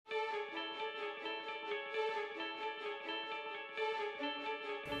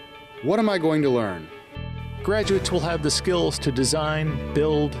What am I going to learn? Graduates will have the skills to design,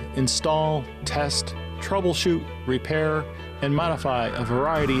 build, install, test, troubleshoot, repair, and modify a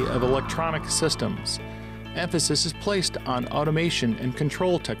variety of electronic systems. Emphasis is placed on automation and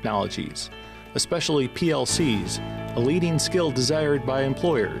control technologies, especially PLCs, a leading skill desired by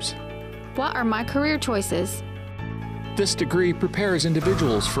employers. What are my career choices? This degree prepares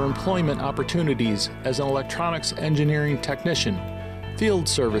individuals for employment opportunities as an electronics engineering technician, field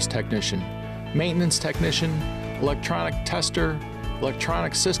service technician, maintenance technician, electronic tester,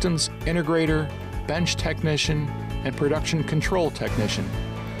 electronic systems integrator, bench technician, and production control technician.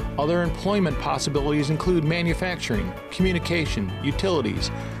 Other employment possibilities include manufacturing, communication, utilities,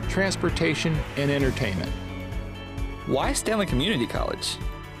 transportation, and entertainment. Why Stanley Community College?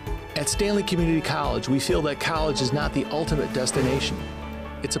 At Stanley Community College, we feel that college is not the ultimate destination.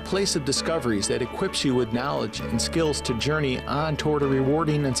 It's a place of discoveries that equips you with knowledge and skills to journey on toward a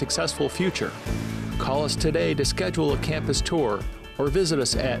rewarding and successful future. Call us today to schedule a campus tour or visit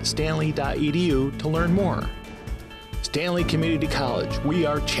us at stanley.edu to learn more. Stanley Community College, we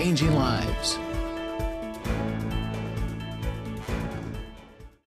are changing lives.